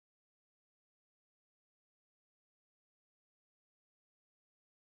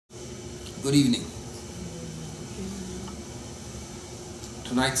Good evening.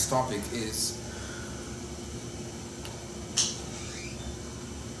 Tonight's topic is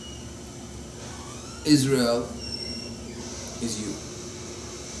Israel is you.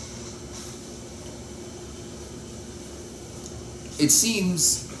 It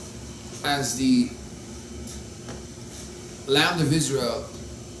seems as the land of Israel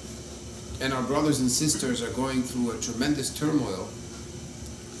and our brothers and sisters are going through a tremendous turmoil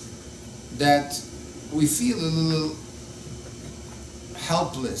that we feel a little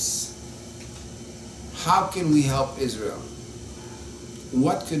helpless. How can we help Israel?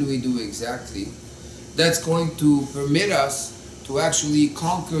 What can we do exactly that's going to permit us to actually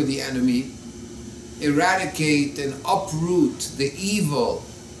conquer the enemy, eradicate and uproot the evil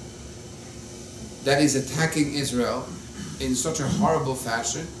that is attacking Israel in such a horrible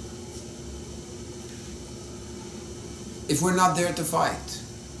fashion if we're not there to fight?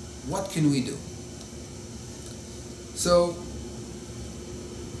 What can we do? So,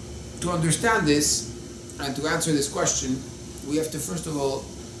 to understand this and to answer this question, we have to first of all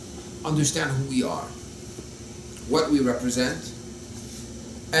understand who we are, what we represent,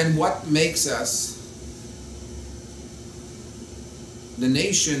 and what makes us the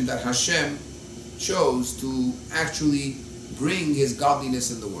nation that Hashem chose to actually bring His godliness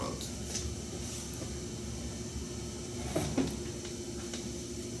in the world.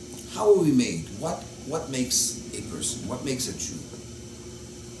 How are we made? What makes a person? What makes a Jew?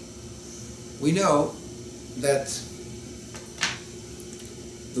 We know that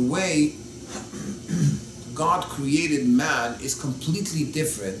the way God created man is completely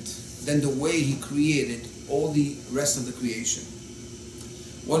different than the way He created all the rest of the creation.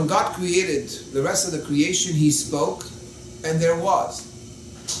 When God created the rest of the creation, He spoke and there was.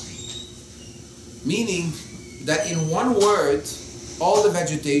 Meaning that in one word, all the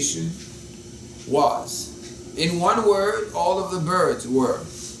vegetation was. In one word, all of the birds were.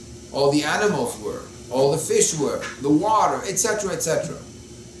 All the animals were. All the fish were. The water, etc., etc.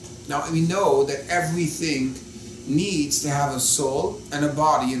 Now we know that everything needs to have a soul and a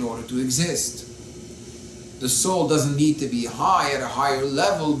body in order to exist. The soul doesn't need to be high at a higher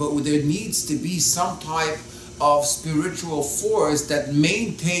level, but there needs to be some type of spiritual force that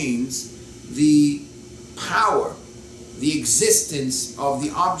maintains the power, the existence of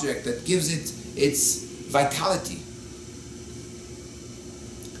the object, that gives it its vitality.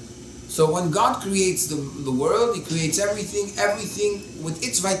 So when God creates the world, He creates everything. Everything with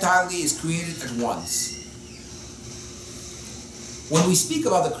its vitality is created at once. When we speak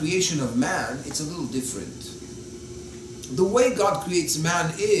about the creation of man, it's a little different. The way God creates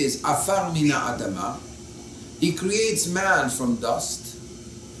man is Afar mina adama. He creates man from dust,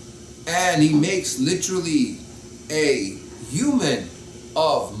 and He makes literally a human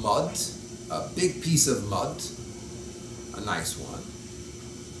of mud, a big piece of mud, a nice one.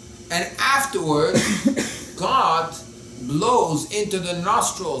 And afterward, God blows into the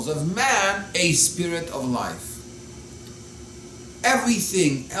nostrils of man a spirit of life.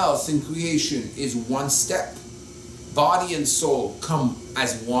 Everything else in creation is one step. Body and soul come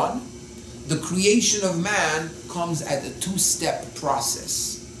as one. The creation of man comes at a two-step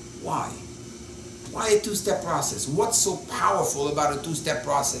process. Why? Why a two-step process? What's so powerful about a two-step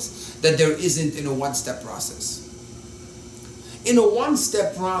process that there isn't in a one-step process? In a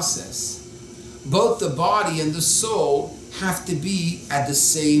one-step process, both the body and the soul have to be at the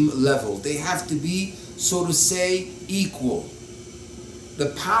same level. They have to be, so to say, equal.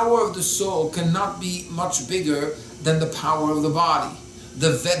 The power of the soul cannot be much bigger than the power of the body.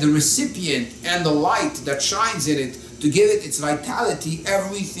 The recipient and the light that shines in it to give it its vitality,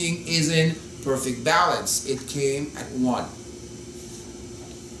 everything is in perfect balance. It came at one.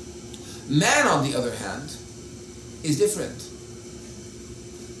 Man, on the other hand, is different.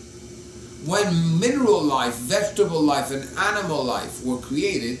 When mineral life, vegetable life, and animal life were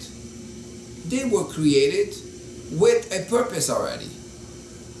created, they were created with a purpose already.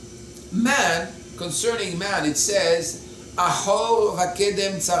 Man, concerning man, it says, Ahor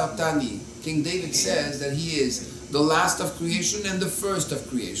vakedem tzartani. King David says that he is the last of creation and the first of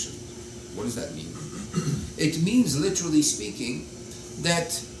creation. What does that mean? It means, literally speaking,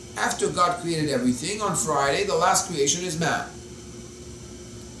 that after God created everything, on Friday, the last creation is man.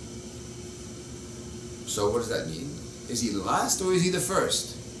 So what does that mean? Is he the last or is he the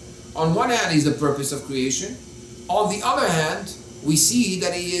first? On one hand, he's the purpose of creation. On the other hand, we see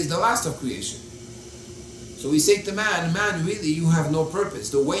that he is the last of creation. So we say to man, man, really, you have no purpose.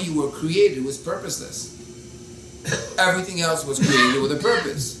 The way you were created was purposeless. Everything else was created with a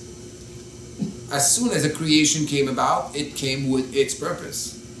purpose. As soon as a creation came about, it came with its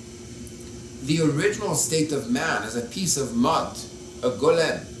purpose. the original state of man as a piece of mud, a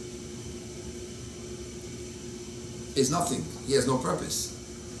golem, is nothing. He has no purpose.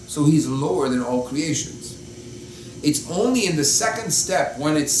 So he's lower than all creations. It's only in the second step,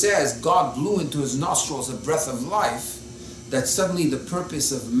 when it says God blew into his nostrils a breath of life, that suddenly the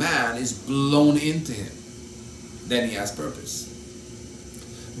purpose of man is blown into him. Then he has purpose.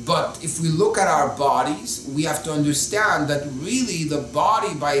 But if we look at our bodies, we have to understand that really the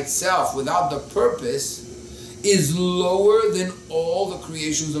body by itself, without the purpose, is lower than all the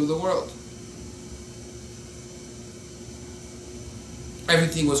creations of the world.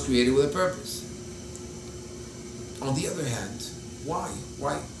 Everything was created with a purpose. On the other hand, why?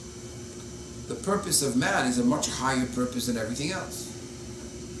 Why? The purpose of man is a much higher purpose than everything else.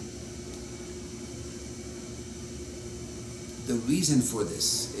 The reason for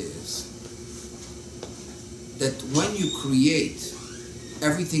this is that when you create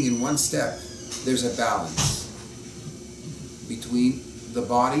everything in one step, there's a balance between the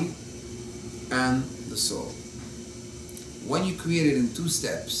body and the soul. When you create it in two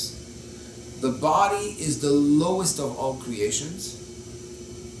steps, the body is the lowest of all creations,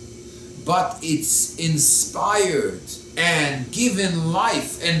 but it's inspired and given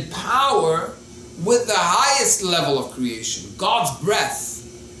life and power with the highest level of creation, God's breath.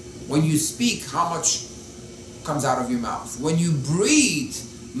 When you speak, how much comes out of your mouth? When you breathe,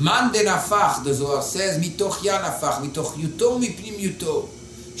 man de nafach, the Zohar says, mitoch ya nafach, mitoch yuto mipnim yuto,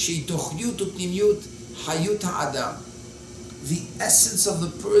 sheitoch yuto pnim yut, hayut ha'adam. The essence of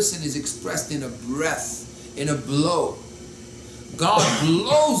the person is expressed in a breath, in a blow. God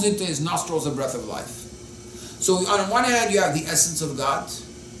blows into his nostrils a breath of life. So on one hand, you have the essence of God,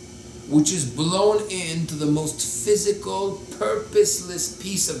 which is blown into the most physical, purposeless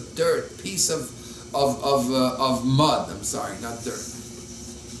piece of dirt, piece of mud. I'm sorry, not dirt.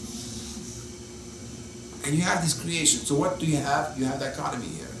 And you have this creation. So what do you have? You have dichotomy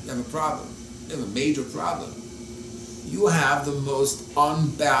here. You have a problem. You have a major problem. You have the most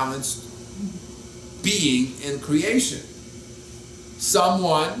unbalanced being in creation.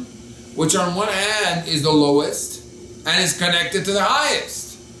 Someone which on one hand is the lowest and is connected to the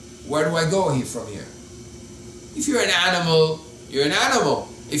highest. Where do I go here from here? If you're an animal, you're an animal.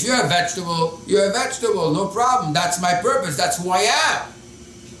 If you're a vegetable, you're a vegetable. No problem. That's my purpose. That's who I am.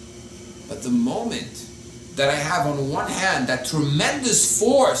 But the moment that I have on one hand that tremendous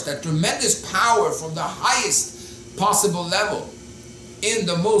force, that tremendous power from the highest possible level in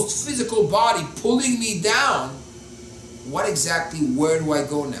the most physical body pulling me down, what exactly, where do I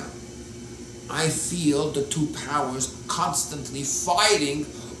go now? I feel the two powers constantly fighting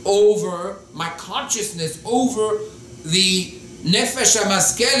over my consciousness, over the nefesh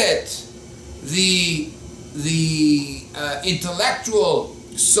hamaskelet, the intellectual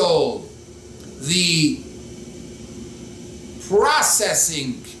soul, the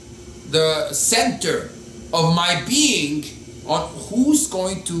processing, the center of my being, on who's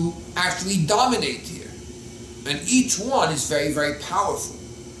going to actually dominate here. And each one is very, very powerful.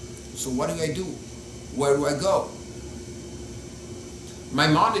 So what do I do? Where do I go?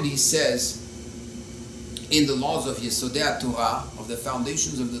 Maimonides says in the laws of Yesodei Torah, of the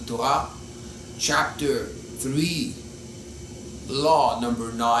foundations of the Torah, chapter 3, law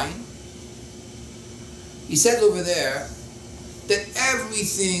number 9, he said over there that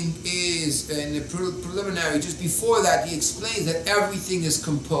everything is, in the preliminary, just before that, he explains that everything is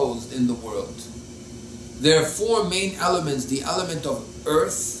composed in the world. There are four main elements: the element of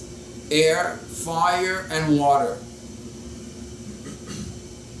earth, air, fire, and water.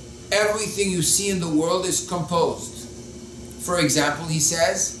 Everything you see in the world is composed. For example, he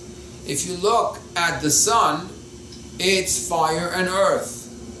says, if you look at the sun, it's fire and earth.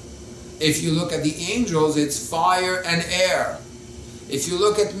 If you look at the angels, it's fire and air. If you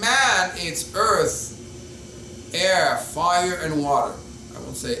look at man, it's earth, air, fire, and water. I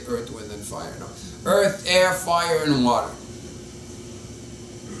won't say earth, wind, and fire, no. Earth, air, fire, and water.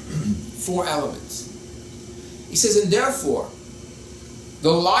 Four elements. He says, and therefore,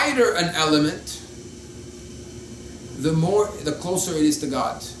 the lighter an element, the closer it is to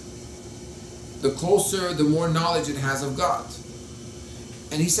God. The closer, the more knowledge it has of God.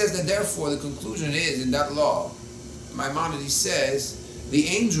 And he says that therefore the conclusion is, in that law, Maimonides says, the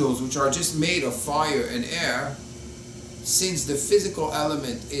angels, which are just made of fire and air, since the physical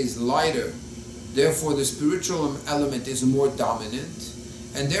element is lighter, therefore the spiritual element is more dominant,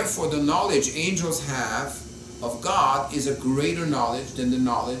 and therefore the knowledge angels have of God is a greater knowledge than the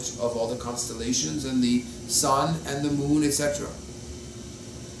knowledge of all the constellations and the sun and the moon, etc.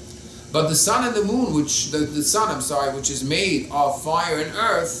 But the sun and the moon, which is made of fire and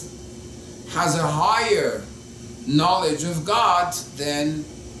earth, has a higher knowledge of God than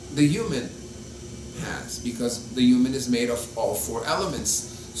the human has, because the human is made of all four elements.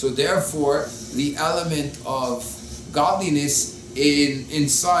 So therefore, the element of godliness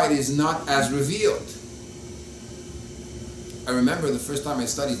inside is not as revealed. I remember the first time I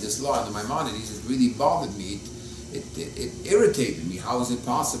studied this law in the Maimonides, it really bothered me. It irritated me. How is it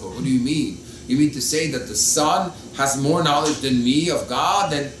possible? What do you mean? You mean to say that the sun has more knowledge than me of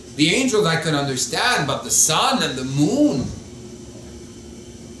God? Than the angels I can understand, but the sun and the moon?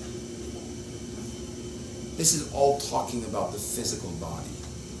 This is all talking about the physical body.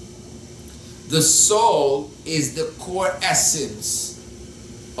 The soul is the core essence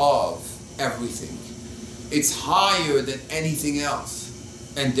of everything. It's higher than anything else.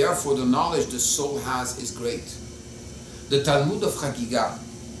 And therefore the knowledge the soul has is great. The Talmud of Chagiga,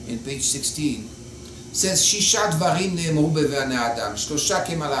 in page 16, says, Shisha dvarim ne'emru bevnei adam, shlosha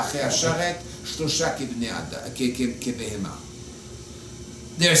kemalachei hasharet, shlosha kebehema.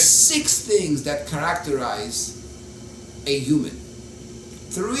 There are 6 things that characterize a human.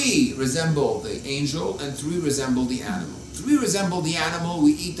 3 resemble the angel, and 3 resemble the animal. 3 resemble the animal.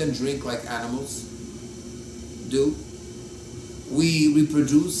 We eat and drink like animals do. We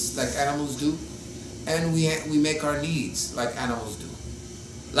reproduce like animals do. And we make our needs like animals do.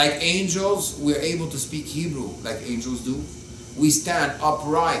 Like angels, we're able to speak Hebrew like angels do. We stand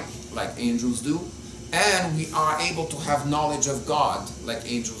upright like angels do. And we are able to have knowledge of God like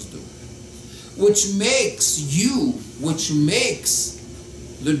angels do. Which makes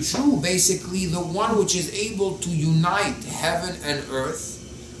the Jew basically the one which is able to unite heaven and earth,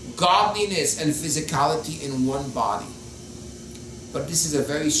 godliness and physicality in one body. But this is a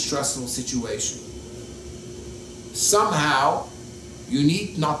very stressful situation. Somehow, you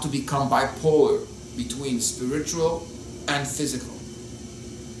need not to become bipolar between spiritual and physical.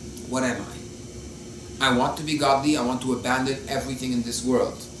 What am I? I want to be godly. I want to abandon everything in this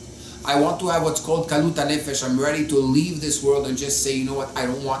world. I want to have what's called kalut hanefesh. I'm ready to leave this world and just say, you know what, I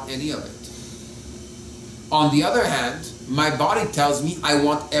don't want any of it. On the other hand, my body tells me I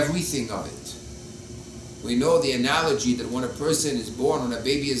want everything of it. We know the analogy that when a person is born, when a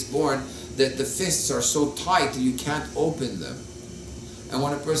baby is born, that the fists are so tight that you can't open them. And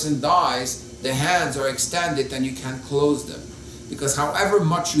when a person dies, the hands are extended and you can't close them. Because however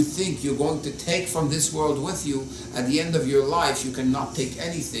much you think you're going to take from this world with you, at the end of your life you cannot take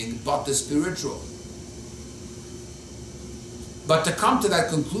anything but the spiritual. But to come to that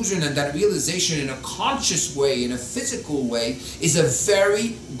conclusion and that realization in a conscious way, in a physical way, is a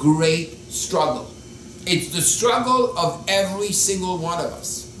very great struggle. It's the struggle of every single one of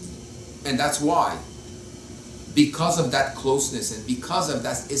us. And that's why, because of that closeness and because of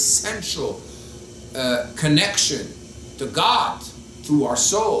that essential connection to God through our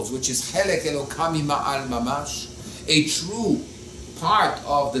souls, which is Helek Elokami Ma'al Mamash, a true part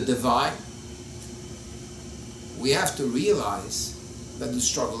of the divine, we have to realize that the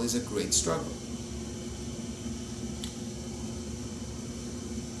struggle is a great struggle.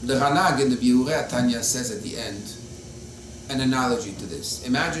 The Ranag in the Biurei Tanya says at the end an analogy to this.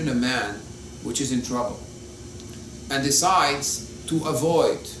 Imagine a man which is in trouble and decides to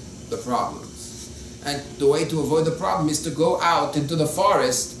avoid the problems. And the way to avoid the problem is to go out into the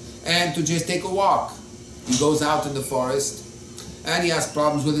forest and to just take a walk. He goes out in the forest and he has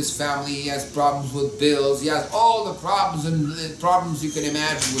problems with his family, he has problems with bills, he has all the problems and the problems you can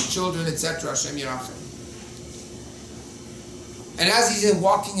imagine with children, etc. Hashem Yirachem. And as he's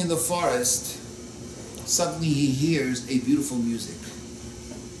walking in the forest, suddenly he hears a beautiful music.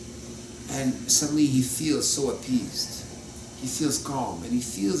 And suddenly he feels so appeased. He feels calm and he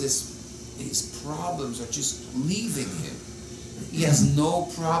feels his problems are just leaving him. He has no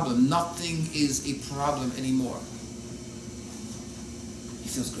problem. Nothing is a problem anymore. He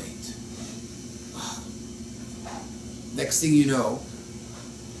feels great. Next thing you know,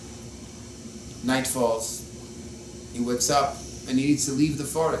 night falls. He wakes up and he needs to leave the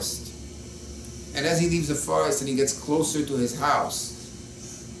forest. And as he leaves the forest and he gets closer to his house,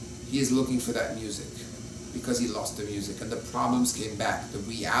 he is looking for that music because he lost the music and the problems came back. The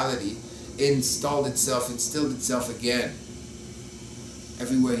reality instilled itself again.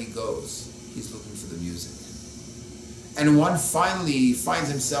 Everywhere he goes, he's looking for the music. And one finally finds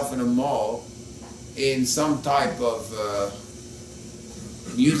himself in a mall, in some type of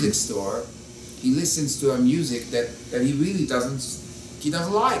music store. He listens to a music that he really doesn't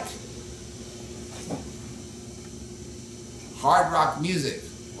like. Hard rock music,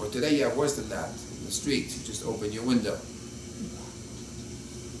 or today you have worse than that, in the streets, you just open your window.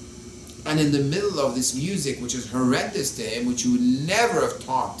 And in the middle of this music, which is horrendous to him, which you would never have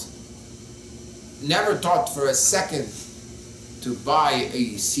thought never thought for a second to buy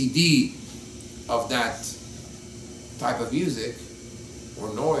a CD of that type of music,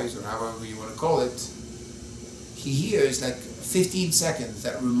 or noise, or however you want to call it, he hears like 15 seconds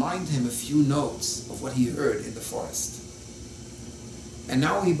that remind him a few notes of what he heard in the forest. And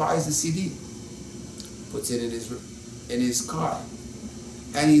now he buys the CD, puts it in his car,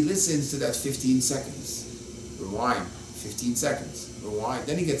 and he listens to that 15 seconds. Rewind, 15 seconds, rewind.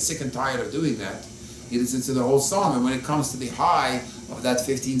 Then he gets sick and tired of doing that. He listens to the whole song, and when it comes to the high of that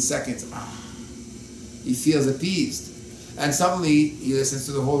 15 seconds, he feels appeased. And suddenly he listens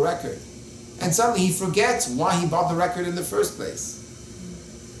to the whole record. And suddenly he forgets why he bought the record in the first place.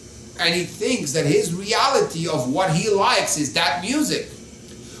 And he thinks that his reality of what he likes is that music.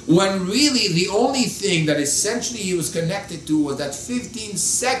 When really the only thing that essentially he was connected to was that 15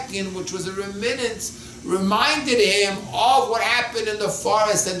 second, which was a reminiscence, reminded him of what happened in the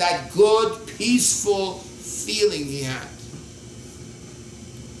forest and that good, peaceful feeling he had.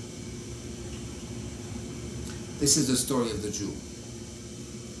 This is the story of the Jew.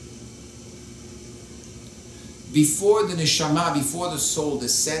 Before the neshama, before the soul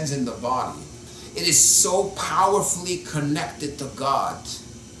descends in the body, it is so powerfully connected to God.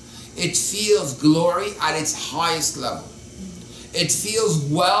 It feels glory at its highest level. It feels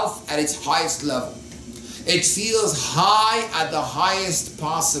wealth at its highest level. It feels high at the highest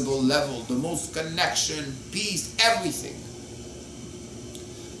possible level, the most connection, peace, everything.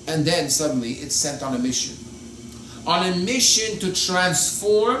 And then suddenly it's sent on a mission. On a mission to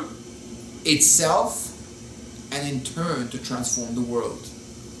transform itself and in turn to transform the world.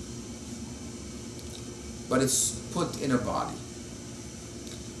 But it's put in a body.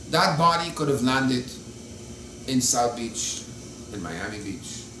 That body could have landed in South Beach, in Miami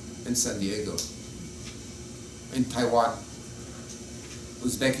Beach, in San Diego, in Taiwan,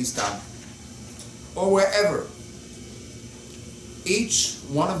 Uzbekistan, or wherever. Each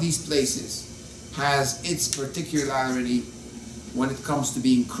one of these places has its particularity when it comes to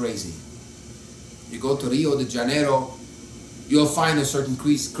being crazy. You go to Rio de Janeiro, you'll find a certain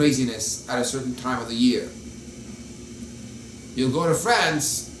craziness at a certain time of the year. You'll go to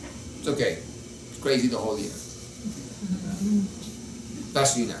France, it's okay, it's crazy the whole year.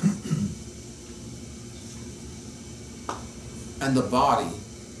 Especially now. And the body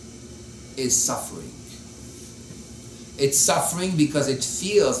is suffering. It's suffering because it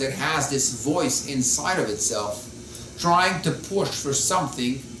feels it has this voice inside of itself trying to push for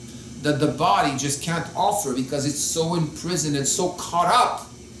something that the body just can't offer because it's so imprisoned and so caught up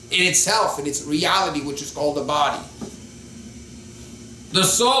in itself, in its reality, which is called the body. The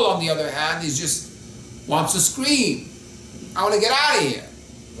soul, on the other hand, is just wants to scream. I want to get out of here.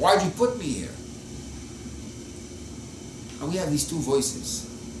 Why'd you put me here? And we have these two voices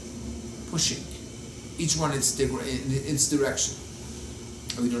pushing, each one in its direction,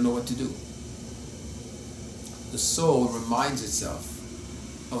 and we don't know what to do. The soul reminds itself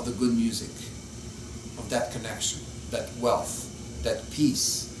of the good music, of that connection, that wealth, that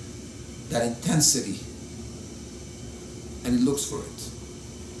peace, that intensity, and it looks for it.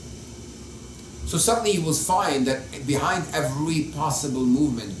 So suddenly you will find that behind every possible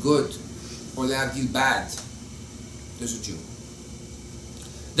movement, good or bad, there's a Jew.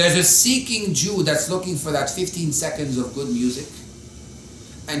 There's a seeking Jew that's looking for that 15 seconds of good music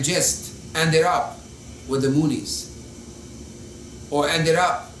and just ended up with the Moonies, or ended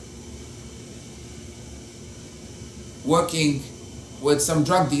up working with some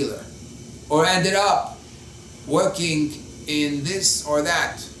drug dealer, or ended up working in this or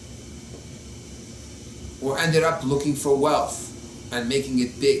that, or ended up looking for wealth and making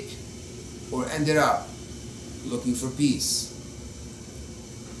it big, or ended up looking for peace.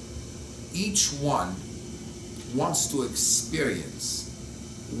 Each one wants to experience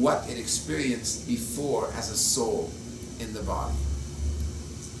what it experienced before as a soul in the body.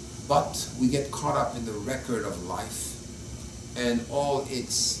 But we get caught up in the record of life and all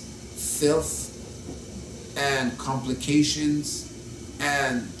its filth and complications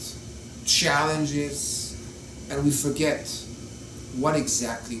and challenges, and we forget what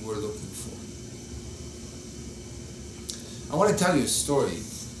exactly we're looking for. I want to tell you a story.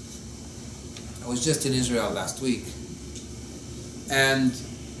 I was just in Israel last week, and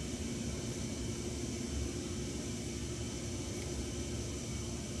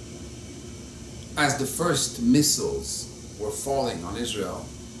as the first missiles were falling on Israel,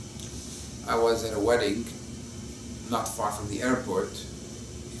 I was at a wedding not far from the airport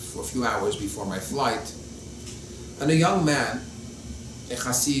for a few hours before my flight, and a young man, a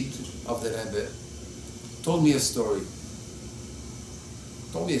Hasid of the Rebbe, told me a story.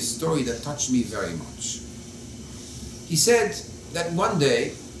 told me a story that touched me very much. He said that one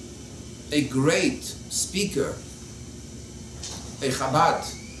day, a great speaker, a Chabad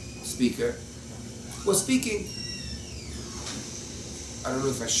speaker, was speaking. I don't know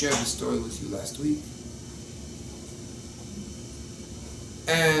if I shared the story with you last week.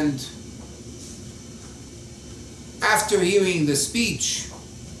 And after hearing the speech,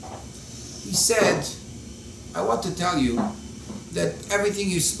 he said, I want to tell you that everything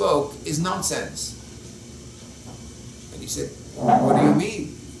you spoke is nonsense. And he said, what do you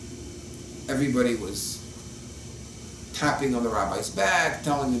mean? Everybody was tapping on the rabbi's back,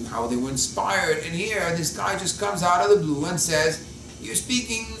 telling him how they were inspired. And here, this guy just comes out of the blue and says, you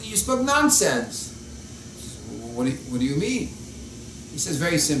spoke nonsense. What do you mean? He says,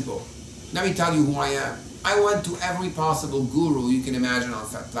 very simple. Let me tell you who I am. I went to every possible guru you can imagine on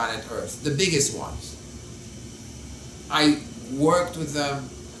planet Earth, the biggest ones. I worked with them,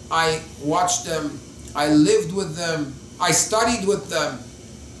 I watched them, I lived with them, I studied with them.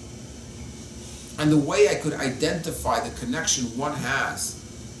 And the way I could identify the connection one has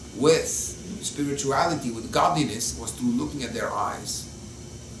with spirituality, with godliness, was through looking at their eyes.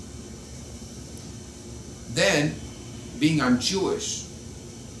 Then, being I'm Jewish,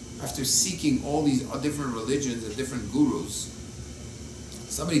 after seeking all these different religions and different gurus,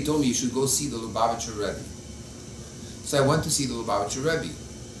 somebody told me you should go see the Lubavitcher Rebbe. So I went to see the Lubavitcher Rebbe.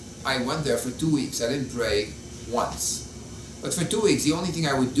 I went there for 2 weeks. I didn't pray once. But for 2 weeks, the only thing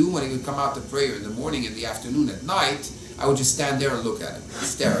I would do when he would come out to prayer in the morning, in the afternoon, at night, I would just stand there and look at him,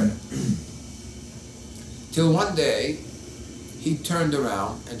 stare at him. Till one day, he turned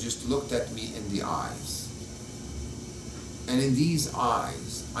around and just looked at me in the eyes. And in these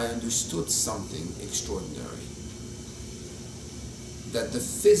eyes, I understood something extraordinary. That the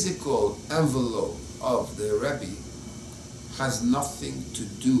physical envelope of the Rebbe has nothing to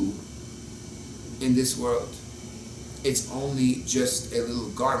do in this world. It's only just a little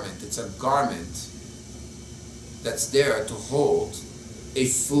garment. It's a garment that's there to hold a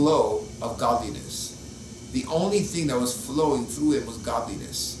flow of godliness. The only thing that was flowing through it was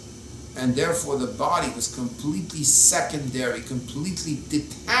godliness. And therefore the body was completely secondary, completely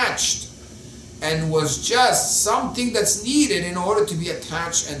detached, and was just something that's needed in order to be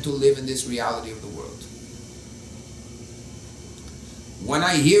attached and to live in this reality of the world. When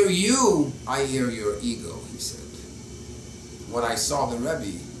I hear you, I hear your ego, he said. When I saw the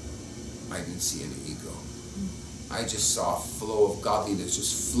Rebbe, I didn't see any ego. I just saw a flow of godliness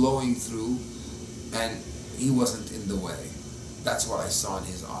just flowing through, and he wasn't in the way. That's what I saw in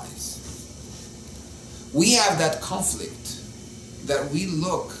his eyes. We have that conflict that we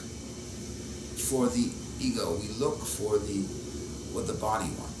look for the ego, we look for what the body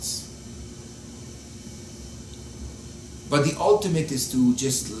wants. But the ultimate is to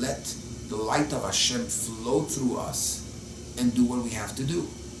just let the light of Hashem flow through us and do what we have to do.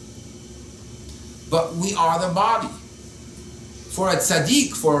 But we are the body. For a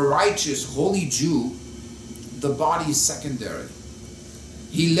tzaddik, for a righteous, holy Jew, the body is secondary.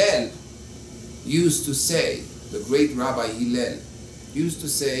 Hillel used to say, the great Rabbi Hillel used to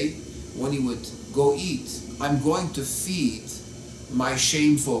say, when he would go eat, I'm going to feed my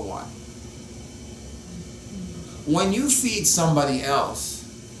shameful one. When you feed somebody else,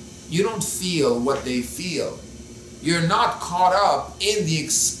 you don't feel what they feel. You're not caught up in the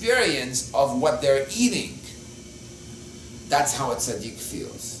experience of what they're eating. That's how a tzaddik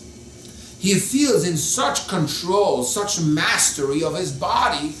feels. He feels in such control, such mastery of his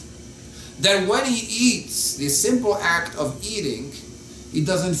body, that when he eats, the simple act of eating, he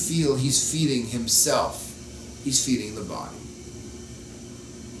doesn't feel he's feeding himself. He's feeding the body.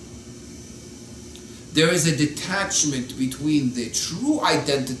 There is a detachment between the true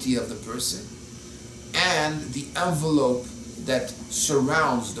identity of the person and the envelope that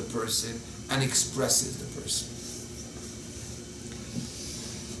surrounds the person and expresses the person.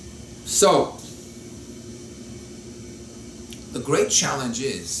 So, the great challenge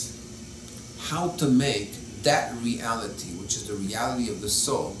is how to make that reality, which is the reality of the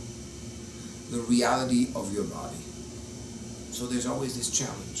soul, the reality of your body. So there's always this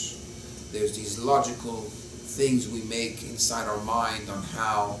challenge. There's these logical things we make inside our mind on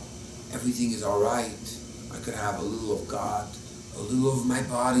how everything is all right. I could have a little of God, a little of my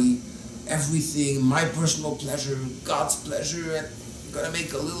body, everything, my personal pleasure, God's pleasure, and I'm going to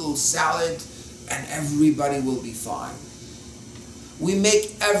make a little salad and everybody will be fine. We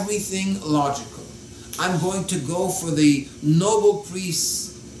make everything logical. I'm going to go for the Nobel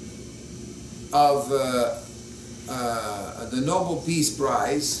Peace of the Nobel Peace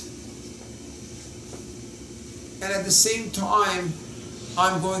Prize, and at the same time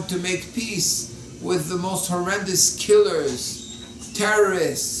I'm going to make peace with the most horrendous killers,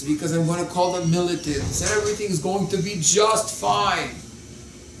 terrorists, because I'm going to call them militants, and everything's going to be just fine.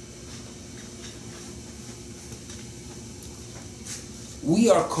 We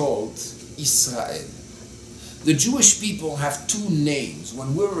are called Israel. The Jewish people have two names.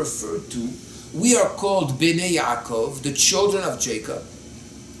 When we're referred to, we are called Bnei Yaakov, the children of Jacob,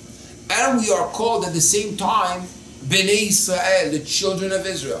 and we are called at the same time Bnei Israel, the children of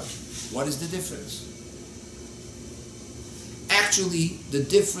Israel. What is the difference? Actually, the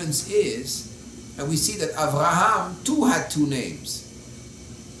difference is, and we see that Avraham too had two names.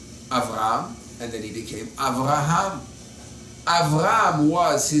 Avram, and then he became Avraham. Avram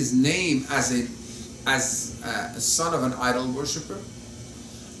was his name as a son of an idol worshiper.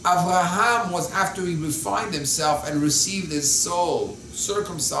 Avraham was after he refined himself and received his soul,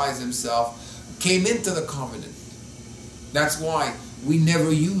 circumcised himself, came into the covenant. That's why we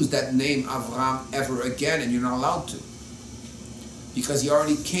never use that name Avram ever again, and you're not allowed to. Because he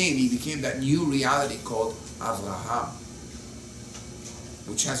already came, he became that new reality called Avraham,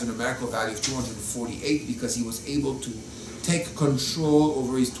 which has a numerical value of 248 because he was able to take control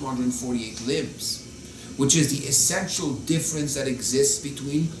over his 248 limbs, which is the essential difference that exists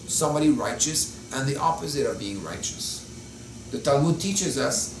between somebody righteous and the opposite of being righteous. The Talmud teaches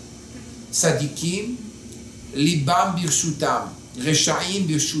us, Tzadikim libam birshutam, reshaim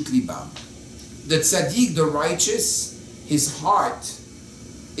birshut libam. The tzaddik, the righteous, his heart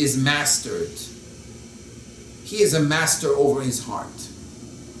is mastered. He is a master over his heart.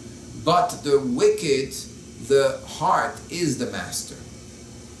 But the wicked, the heart is the master.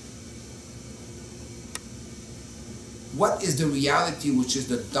 What is the reality which is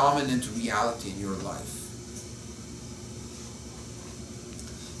the dominant reality in your life?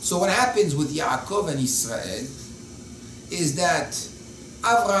 So what happens with Yaakov and Israel is that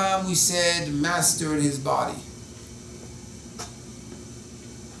Avraham, we said, mastered his body.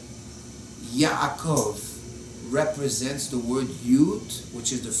 Yaakov represents the word Yud,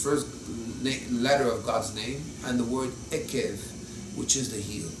 which is the first letter of God's name, and the word Ekev, which is the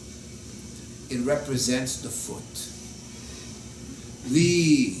heel. It represents the foot.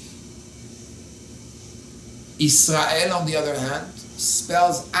 The Israel, on the other hand,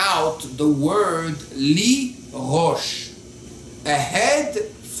 spells out the word Li Rosh, a head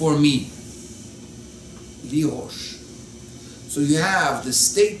for me. Li Rosh. So you have the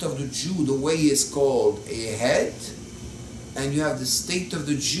state of the Jew, the way he is called a head, and you have the state of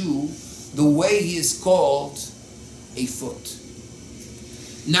the Jew, the way he is called a foot.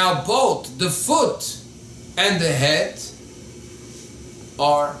 Now both the foot and the head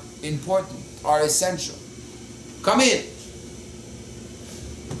are important, are essential. Come in.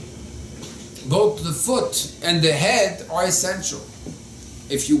 Both the foot and the head are essential.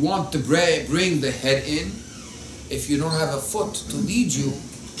 If you want to bring the head in, if you don't have a foot to lead you,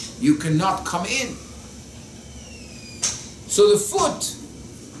 you cannot come in. So the foot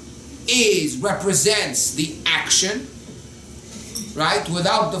represents the action, right?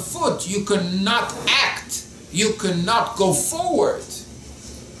 Without the foot, you cannot act. You cannot go forward.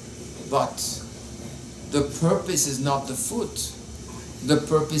 But the purpose is not the foot. The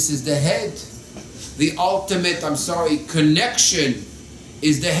purpose is the head. The ultimate, connection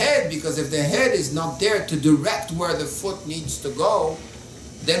is the head, because if the head is not there to direct where the foot needs to go,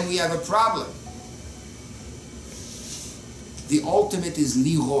 then we have a problem. The ultimate is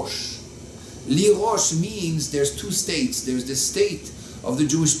Li Rosh. Li Rosh means there's two states. There's the state of the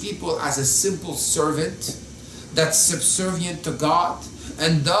Jewish people as a simple servant that's subservient to God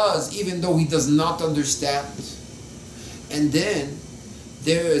and does even though he does not understand. And then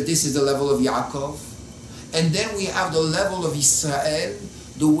this is the level of Yaakov. And then we have the level of Israel,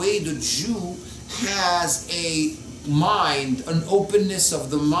 the way the Jew has a mind, an openness of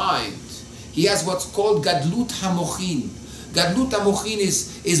the mind. He has what's called Gadlut HaMochin. Gadlut HaMochin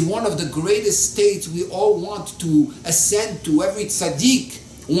is one of the greatest states we all want to ascend to. Every tzaddik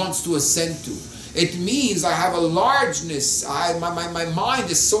wants to ascend to. It means I have a largeness. My mind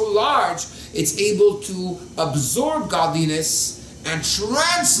is so large, it's able to absorb godliness and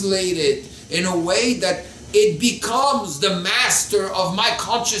translate it in a way that it becomes the master of my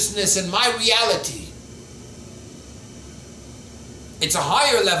consciousness and my reality. It's a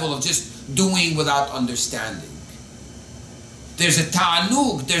higher level of just doing without understanding. There's a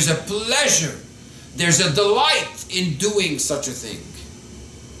ta'anug, there's a pleasure, there's a delight in doing such a thing.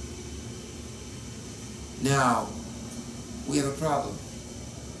 Now, we have a problem.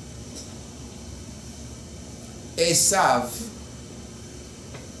 Esav,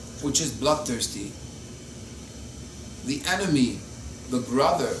 which is bloodthirsty, the enemy the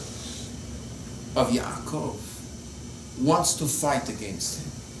brother of Yaakov, wants to fight against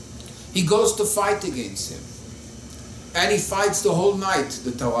him. He goes to fight against him. And he fights the whole night,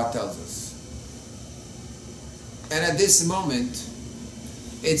 the Torah tells us. And at this moment,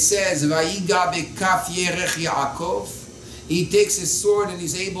 it says, Vayiga bekaf yerech Yaakov. He takes his sword and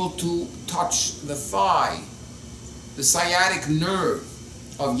he's able to touch the thigh, the sciatic nerve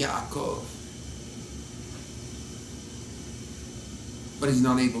of Yaakov. But he's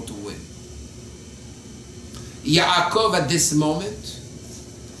not able to win. Yaakov at this moment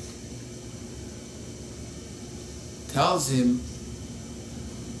tells him,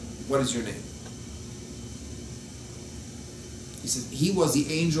 what is your name? He says, he was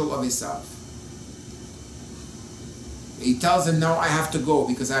the angel of Esav. He tells him, now I have to go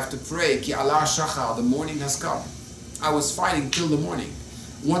because I have to pray. Ki Allah shachar, the morning has come. I was fighting till the morning.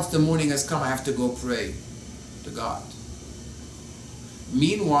 Once the morning has come, I have to go pray to God.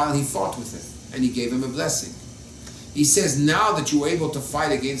 Meanwhile, he fought with him and he gave him a blessing. He says, now that you were able to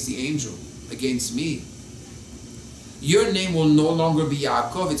fight against the angel, against me, your name will no longer be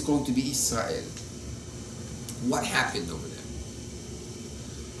Yaakov, it's going to be Israel. What happened over there?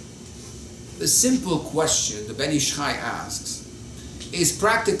 The simple question the Ben Ish Chai asks is,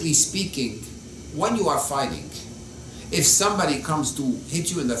 practically speaking, when you are fighting, if somebody comes to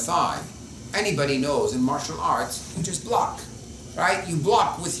hit you in the thigh, anybody knows in martial arts, you just block, right? You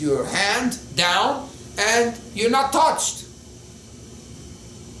block with your hand down and you're not touched.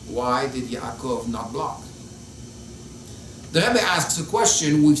 Why did Yaakov not block? The Rebbe asks a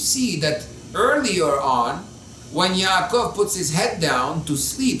question. We see that earlier on, when Yaakov puts his head down to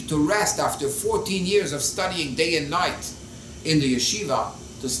sleep, to rest after 14 years of studying day and night in the yeshiva,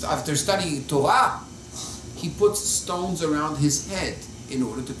 after studying Torah, he puts stones around his head in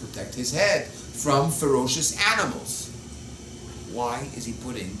order to protect his head from ferocious animals. Why is he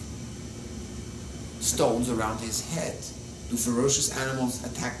putting stones around his head? Do ferocious animals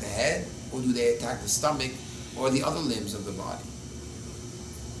attack the head, or do they attack the stomach or the other limbs of the body?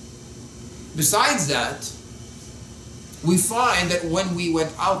 Besides that, we find that when we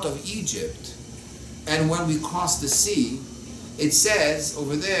went out of Egypt and when we crossed the sea, it says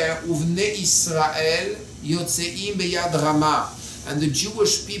over there, Uvnei Israel yotzeim beyad Ramah, and the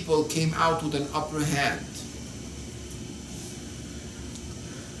Jewish people came out with an upper hand.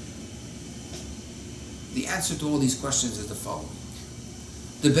 The answer to all these questions is the following.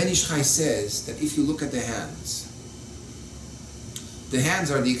 The Ben Ish Chai says that if you look at the hands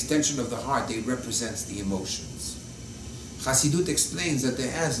are the extension of the heart. They represent the emotions. Chassidut explains that the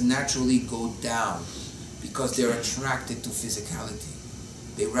hands naturally go down because they're attracted to physicality.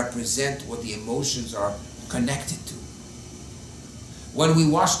 They represent what the emotions are connected to. When we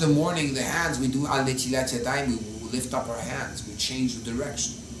wash the morning, the hands, we do al netilat yadayim, we lift up our hands, we change the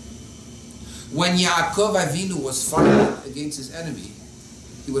direction. When Yaakov Avinu was fighting against his enemy,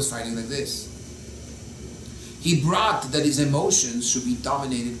 he was fighting like this. He brought that his emotions should be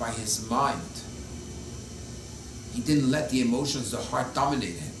dominated by his mind. He didn't let the emotions, the heart,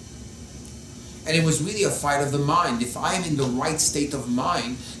 dominate him. And it was really a fight of the mind. If I am in the right state of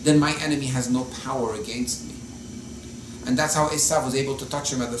mind, then my enemy has no power against me. And that's how Esav was able to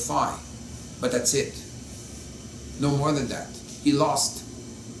touch him at the thigh. But that's it. No more than that. He lost.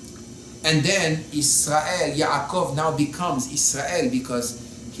 And then Israel, Yaakov now becomes Israel because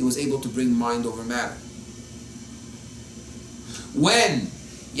he was able to bring mind over matter. When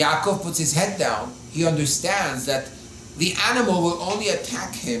Yaakov puts his head down, he understands that the animal will only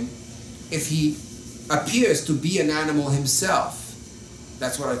attack him if he appears to be an animal himself.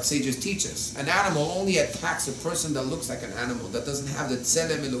 That's what our sages teach us. An animal only attacks a person that looks like an animal, that doesn't have the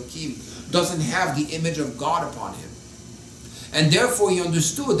tzelem Elokim, doesn't have the image of God upon him. And therefore he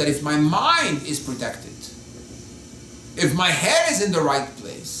understood that if my mind is protected, if my head is in the right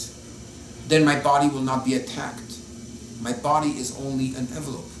place, then my body will not be attacked. My body is only an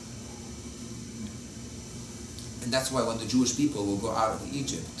envelope. And that's why when the Jewish people will go out of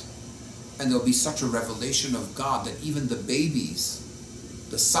Egypt, and there'll be such a revelation of God that even the babies,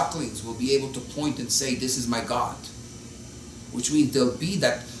 the sucklings, will be able to point and say, this is my God. Which means there'll be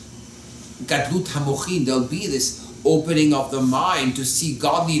that gadlut hamochin, there'll be this opening of the mind to see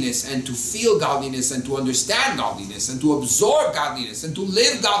godliness and to feel godliness and to understand godliness and to absorb godliness and to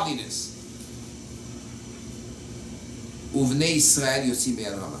live godliness. Uvnei Israel yotzim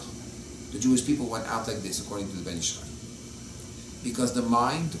beyad Ramah. The Jewish people went out like this, according to the Ben Ish Chai, because the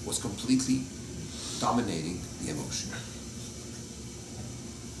mind was completely dominating the emotion.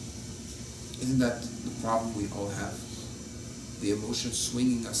 Isn't that the problem we all have? The emotion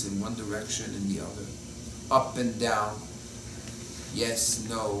swinging us in one direction and the other, up and down. yes,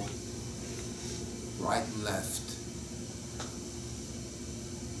 no, right and left.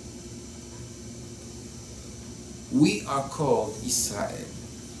 We are called Israel.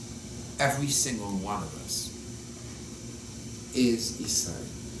 Every single one of us is Israel.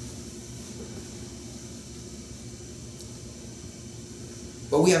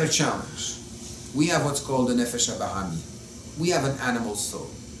 But we have a challenge. We have what's called the Nefesh HaBahami. We have an animal soul.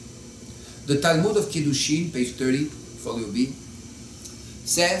 The Talmud of Kiddushin, page 30, folio B,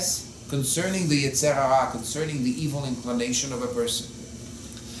 says concerning the Yetzer Hara, concerning the evil inclination of a person,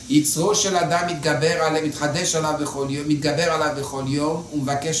 יצרו של אדם מתחדש עליו בכל יום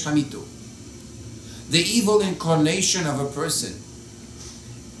ומבקש חמיתו. The evil inclination of a person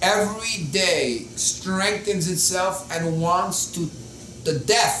every day strengthens itself and wants to the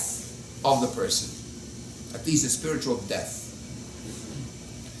death of the person, at least a spiritual death.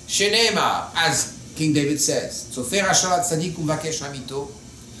 Shenema, as King David says, Tzofer Rasha Tzadik u'mvakesh hamito.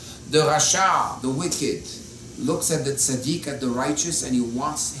 The Rasha, the wicked, looks at the Tzaddik, at the righteous, and he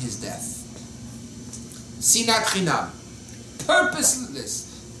wants his death. Sinat Chinam,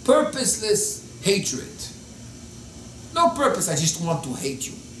 purposeless hatred. No purpose, I just want to hate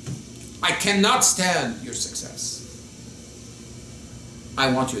you. I cannot stand your success. I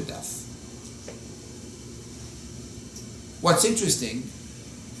want your death. What's interesting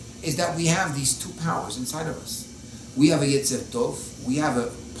is that we have these two powers inside of us. We have a Yetzer Tov, we have a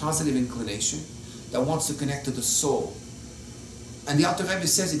positive inclination that wants to connect to the soul. And the Alter Rebbe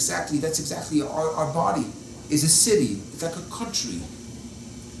says that's exactly our body is a city, it's like a country.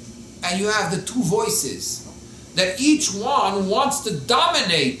 And you have the two voices that each one wants to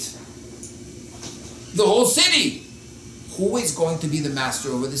dominate the whole city. Who is going to be the master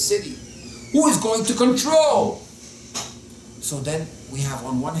over the city? Who is going to control? So then we have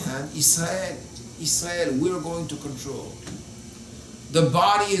on one hand Israel, we're going to control. The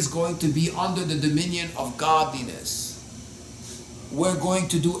body is going to be under the dominion of godliness. We're going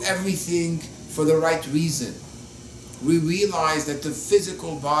to do everything for the right reason. We realize that the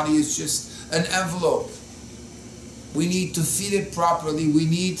physical body is just an envelope. We need to feed it properly. We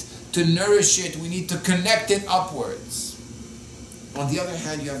need to nourish it. We need to connect it upwards. On the other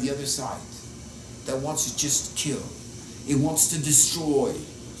hand, you have the other side that wants to just kill. It wants to destroy.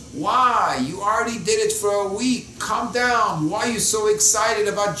 Why? You already did it for a week. Calm down. Why are you so excited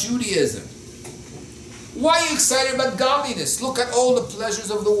about Judaism? Why are you excited about godliness? Look at all the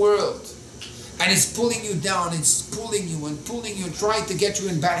pleasures of the world. And it's pulling you down. It's pulling you and pulling you and trying to get you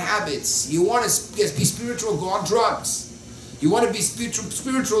in bad habits. You want to be spiritual, go on drugs. You want to be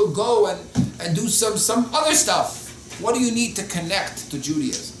spiritual, go and do some other stuff. What do you need to connect to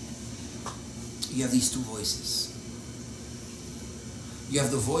Judaism? You have these two voices. You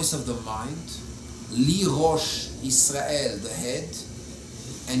have the voice of the mind, Li Rosh Israel, the head,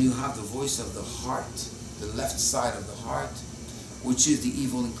 and you have the voice of the heart, the left side of the heart, which is the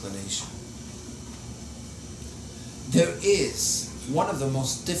evil inclination. There is one of the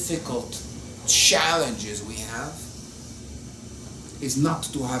most difficult challenges we have is not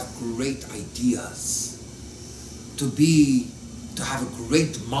to have great ideas, to have a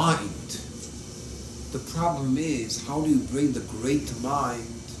great mind. The problem is, how do you bring the great mind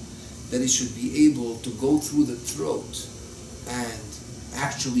that it should be able to go through the throat and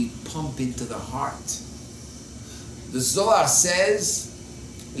actually pump into the heart? The Zohar says,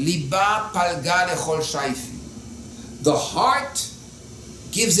 Liba palga lechol shaifi. The heart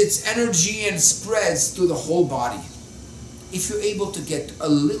gives its energy and spreads through the whole body. If you're able to get a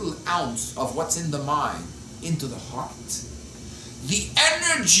little ounce of what's in the mind into the heart, the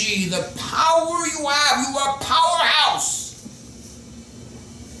energy, the power you have, you are a powerhouse.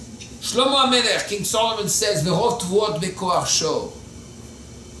 Shlomo HaMelech, King Solomon says, V'hov tvuot bekoach sho.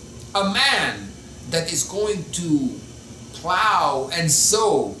 A man that is going to plow and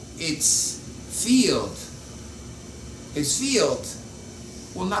sow his field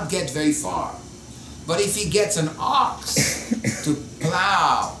will not get very far. But if he gets an ox to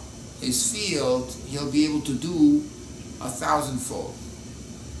plow his field, he'll be able to do 1,000-fold.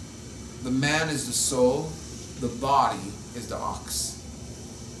 The man is the soul, the body is the ox.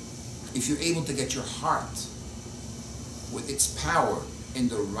 If you're able to get your heart with its power in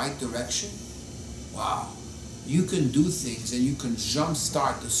the right direction, wow, you can do things and you can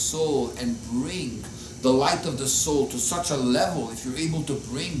jumpstart the soul and bring the light of the soul to such a level. If you're able to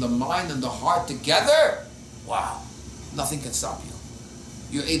bring the mind and the heart together, wow, nothing can stop you.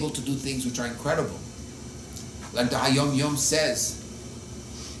 You're able to do things which are incredible. Like the Hayom Yom says,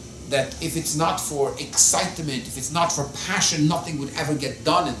 that if it's not for excitement, if it's not for passion, nothing would ever get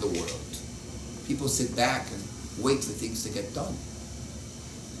done in the world. People sit back and wait for things to get done.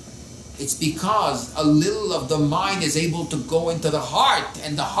 It's because a little of the mind is able to go into the heart,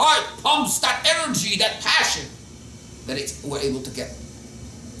 and the heart pumps that energy, that passion, that we're able to get.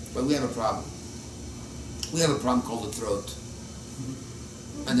 But we have a problem. We have a problem called the throat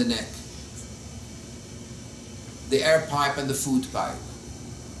and the neck, the air pipe and the food pipe.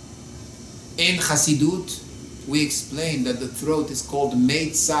 In Chassidut, we explain that the throat is called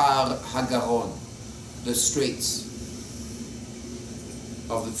Meitzar Hagaron, the straits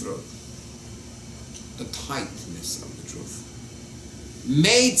of the throat, the tightness of the truth.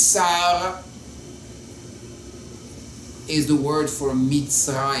 Meitzar is the word for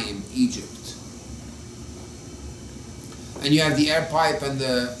Mitzrayim, Egypt. And you have the air pipe and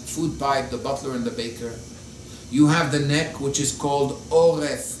the food pipe, the butler and the baker. You have the neck, which is called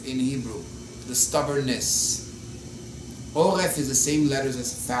Oref in Hebrew, the stubbornness. Oref is the same letters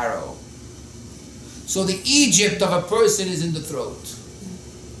as Pharaoh. So the Egypt of a person is in the throat.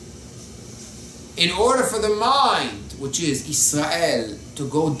 In order for the mind, which is Israel, to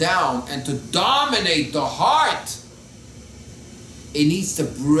go down and to dominate the heart, it needs to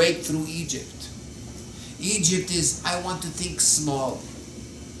break through Egypt. Egypt is, I want to think small.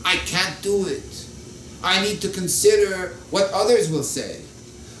 I can't do it. I need to consider what others will say.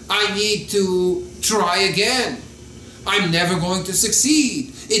 I need to try again. I'm never going to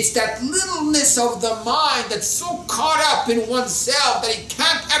succeed. It's that littleness of the mind that's so caught up in oneself that he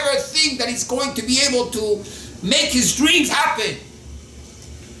can't ever think that he's going to be able to make his dreams happen.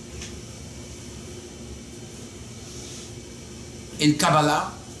 In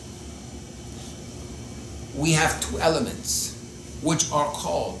Kabbalah, we have two elements which are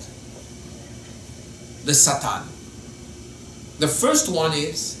called the Satan. The first one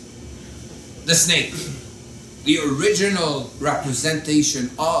is the snake. The original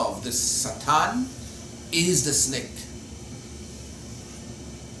representation of the Satan is the snake.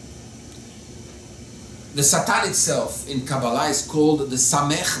 The Satan itself in Kabbalah is called the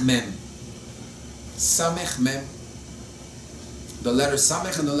Samech Mem. Samech Mem. The letter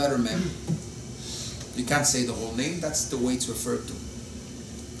Samech and the letter Mem. You can't say the whole name, that's the way it's referred to.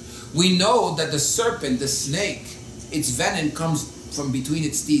 We know that the serpent, the snake, its venom comes from between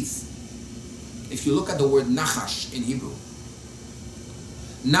its teeth. If you look at the word Nachash in Hebrew,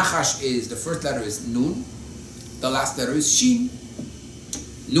 Nachash is, the first letter is Nun, the last letter is Shin.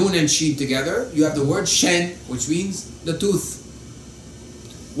 Nun and Shin together, you have the word Shen, which means the tooth.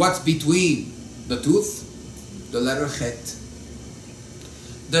 What's between the tooth? The letter Chet.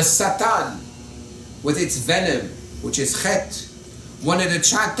 The Satan, with its venom, which is Chet, when it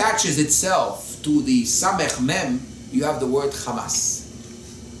attaches itself to the Samech Mem, you have the word Hamas.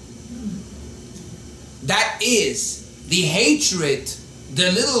 That is the hatred,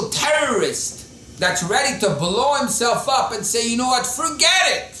 the little terrorist that's ready to blow himself up and say, you know what, forget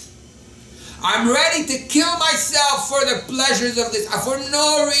it. I'm ready to kill myself for the pleasures of this, for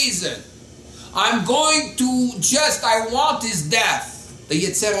no reason. I'm going to I want his death, the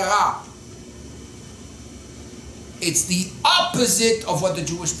Yetzer Hara. It's the opposite of what the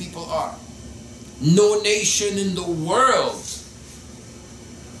Jewish people are. No nation in the world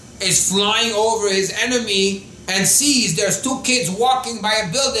is flying over his enemy and sees there's two kids walking by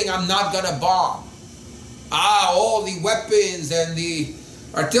a building, I'm not going to bomb. All the weapons and the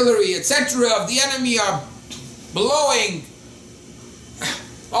artillery, etc. of the enemy are blowing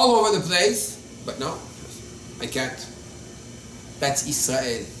all over the place. But no, I can't. That's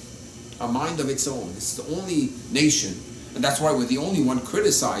Israel. A mind of its own. It's the only nation, and that's why we're the only one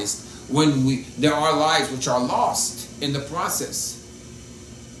criticized when there are lives which are lost in the process.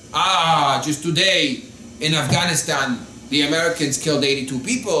 Just today in Afghanistan, the Americans killed 82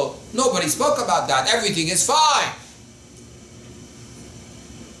 people. Nobody spoke about that. Everything is fine.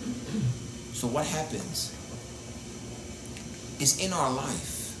 So what happens is in our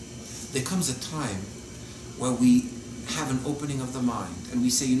life, there comes a time where we have an opening of the mind and we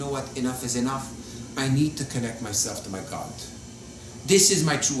say, you know what, enough is enough. I need to connect myself to my God. This is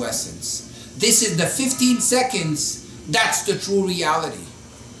my true essence. This is the 15 seconds. That's the true reality.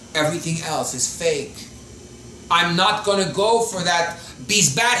 Everything else is fake. I'm not going to go for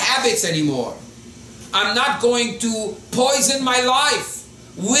these bad habits anymore. I'm not going to poison my life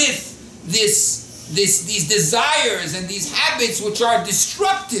with these desires and these habits which are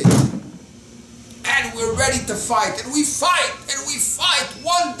destructive. And we're ready to fight, and we fight,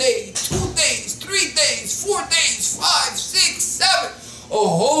 1 day, 2 days, 3 days, 4 days, 5, 6, 7, a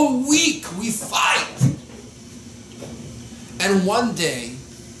whole week we fight. And one day,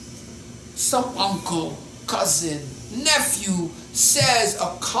 some uncle, cousin, nephew says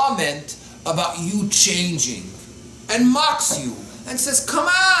a comment about you changing and mocks you and says, come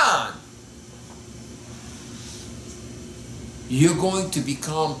on, You're going to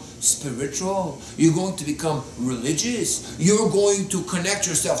become spiritual. You're going to become religious. You're going to connect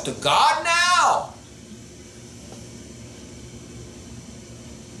yourself to God now.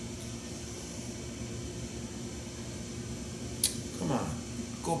 Come on,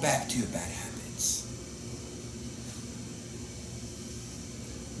 go back to your bad habits.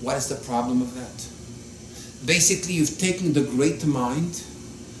 What is the problem of that? Basically, you've taken the great mind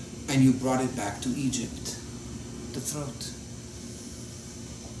and you brought it back to Egypt, the throat.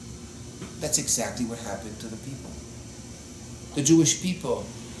 That's exactly what happened to the people. The Jewish people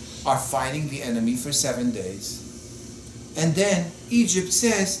are fighting the enemy for 7 days. And then Egypt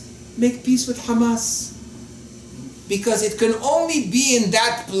says, make peace with Hamas. Because it can only be in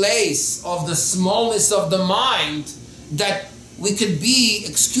that place of the smallness of the mind that we could be,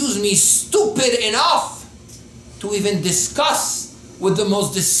 excuse me, stupid enough to even discuss with the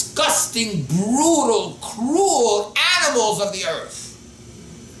most disgusting, brutal, cruel animals of the earth.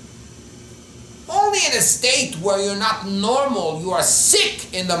 Only in a state where you're not normal, you are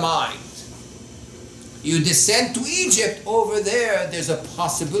sick in the mind. You descend to Egypt, over there's a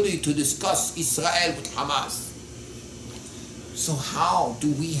possibility to discuss Israel with Hamas. So how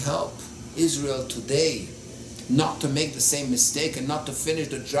do we help Israel today not to make the same mistake and not to finish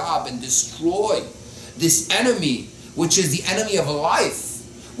the job and destroy this enemy, which is the enemy of life,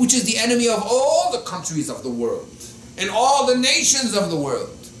 which is the enemy of all the countries of the world and all the nations of the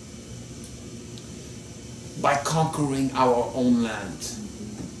world? By conquering our own land.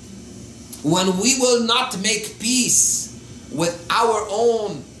 When we will not make peace with our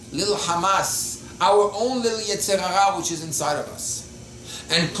own little Hamas, our own little Yetzer Hara which is inside of us,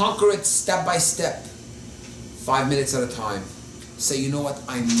 and conquer it step by step, 5 minutes at a time, say, you know what,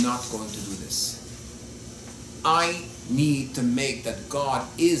 I'm not going to do this. I need to make that God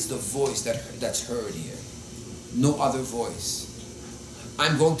is the voice that's heard here. No other voice.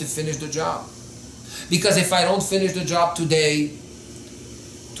 I'm going to finish the job. Because if I don't finish the job today,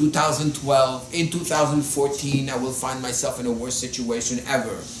 2012, in 2014, I will find myself in a worse situation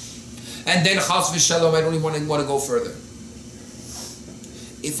ever. And then, chas v'shalom, I don't even want to go further.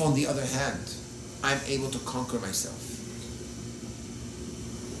 If on the other hand, I'm able to conquer myself,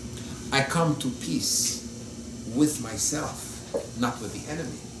 I come to peace with myself, not with the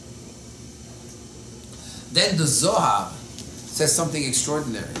enemy. Then the Zohar says something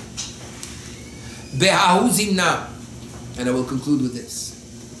extraordinary. Be'ahu zimna. And I will conclude with this.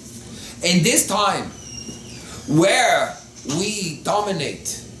 In this time where we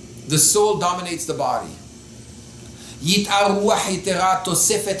dominate, the soul dominates the body. Yit'ar ruach yitera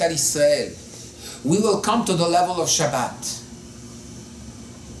tosefet al Yisrael. We will come to the level of Shabbat.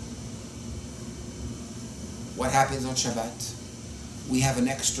 What happens on Shabbat? We have an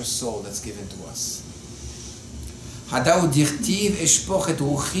extra soul that's given to us. Hadahu dichtiv eshpoch et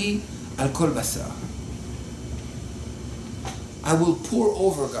ruchi al kol basar. I will pour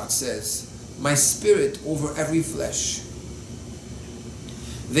over, God says, my spirit over every flesh.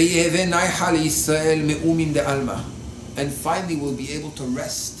 And finally we'll be able to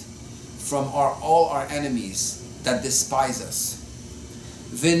rest from all our enemies that despise us.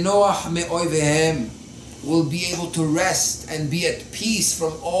 We'll be able to rest and be at peace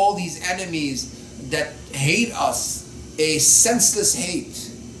from all these enemies that hate us, a senseless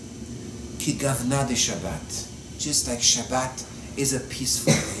hate. Ki gavna de Shabbat. Just like Shabbat is a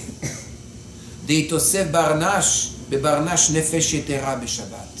peaceful day.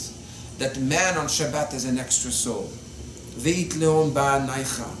 That man on Shabbat is an extra soul.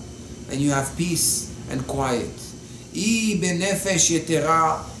 And you have peace and quiet. And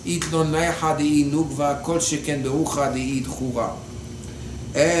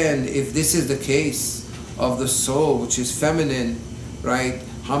if this is the case of the soul, which is feminine, right?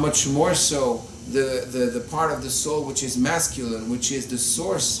 How much more so the part of the soul which is masculine, which is the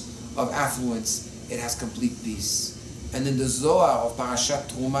source of affluence, it has complete peace. And in the Zohar of Parashat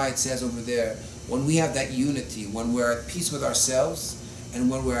Truma, it says over there, when we have that unity, when we're at peace with ourselves and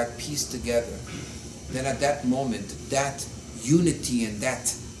when we're at peace together, then at that moment, that unity and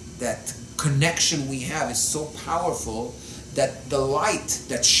that connection we have is so powerful that the light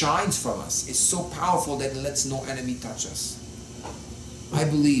that shines from us is so powerful that it lets no enemy touch us. I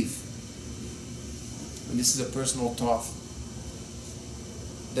believe, and this is a personal thought,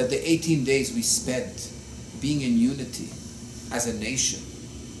 that the 18 days we spent being in unity as a nation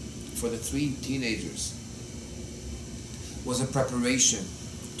for the 3 teenagers was a preparation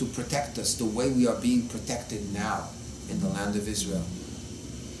to protect us the way we are being protected now in the land of Israel,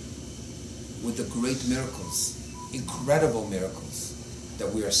 with the great miracles, incredible miracles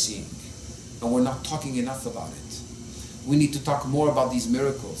that we are seeing. And we're not talking enough about it. We need to talk more about these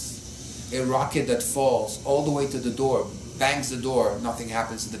miracles. A rocket that falls all the way to the door, bangs the door, nothing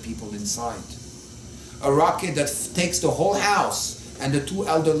happens to the people inside. A rocket that takes the whole house, and the two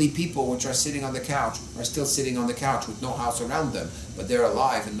elderly people which are sitting on the couch are still sitting on the couch with no house around them, but they're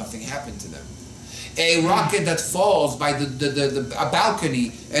alive and nothing happened to them. A rocket that falls by a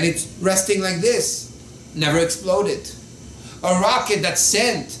balcony and it's resting like this, never exploded. A rocket that's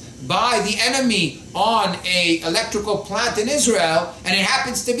sent by the enemy on a electrical plant in Israel, and it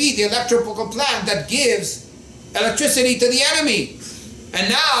happens to be the electrical plant that gives electricity to the enemy. And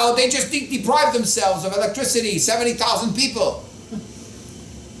now they just deprive themselves of electricity, 70,000 people.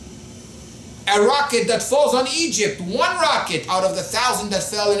 A rocket that falls on Egypt, one rocket out of the 1,000 that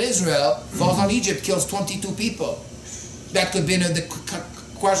fell in Israel, falls on Egypt, kills 22 people. That could be the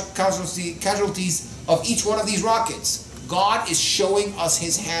casualties of each one of these rockets. God is showing us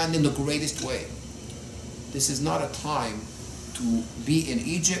His hand in the greatest way. This is not a time to be in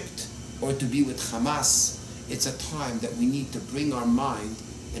Egypt or to be with Hamas. It's a time that we need to bring our mind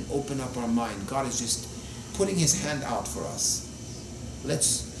and open up our mind. God is just putting His hand out for us.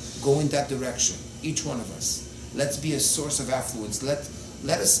 Let's go in that direction, each one of us. Let's be a source of affluence.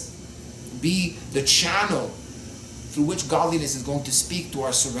 Let us be the channel through which godliness is going to speak to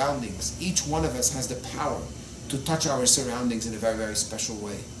our surroundings. Each one of us has the power to touch our surroundings in a very, very special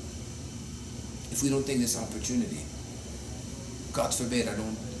way. If we don't take this opportunity, God forbid, I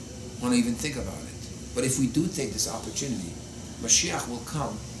don't want to even think about it. But if we do take this opportunity, Mashiach will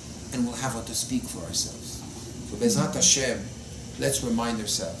come and we'll have what to speak for ourselves. So Bezrat Hashem, let's remind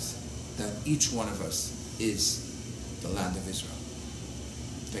ourselves that each one of us is the land of Israel.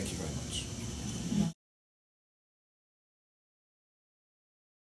 Thank you very much.